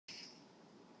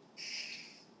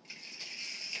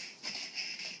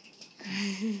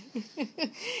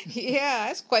Yeah,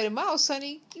 that's quite a mouse,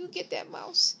 honey. You get that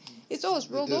mouse. It's always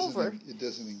rolled over. It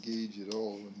doesn't engage at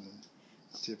all when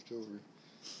it's tipped over.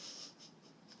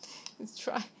 Let's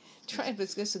try, but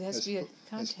it has to be a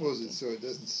contact. I suppose it's so it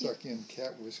doesn't suck in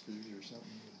cat whiskers or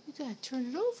something. You gotta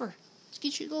turn it over. Let's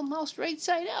get your little mouse right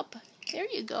side up. There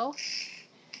you go.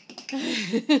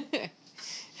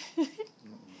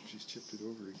 She's tipped it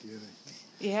over again, I think.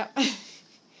 Yeah. Where's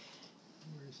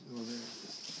it? Oh, there it is.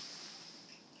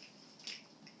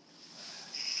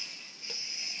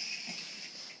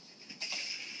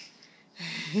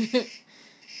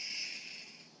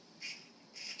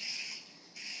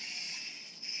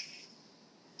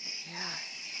 Yeah.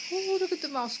 Oh, look at the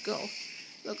mouse go.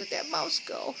 Look at that mouse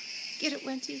go. Get it,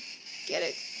 Wentie. Get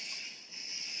it.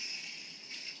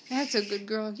 That's a good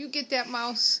girl. You get that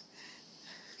mouse.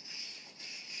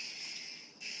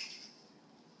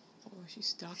 Oh, she's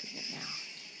stalking it now.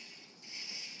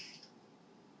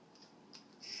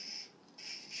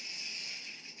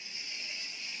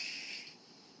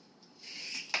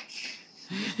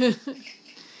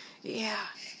 Yeah.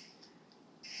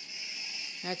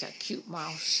 That's a cute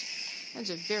mouse. That's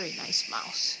a very nice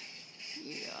mouse.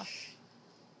 Yeah.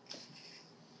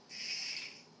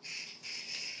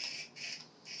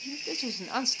 This is an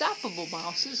unstoppable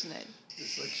mouse, isn't it?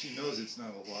 It's like she knows it's not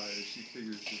a liar. She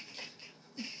figures it.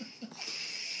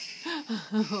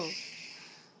 Oh.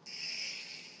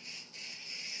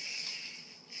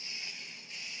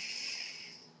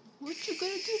 What you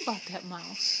gonna do about that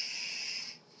mouse?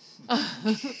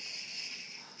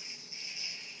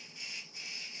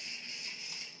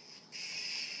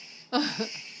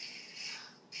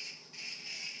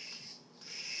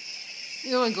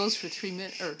 It only goes for 3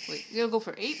 minutes, or wait, it'll go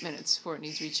for 8 minutes before it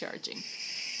needs recharging.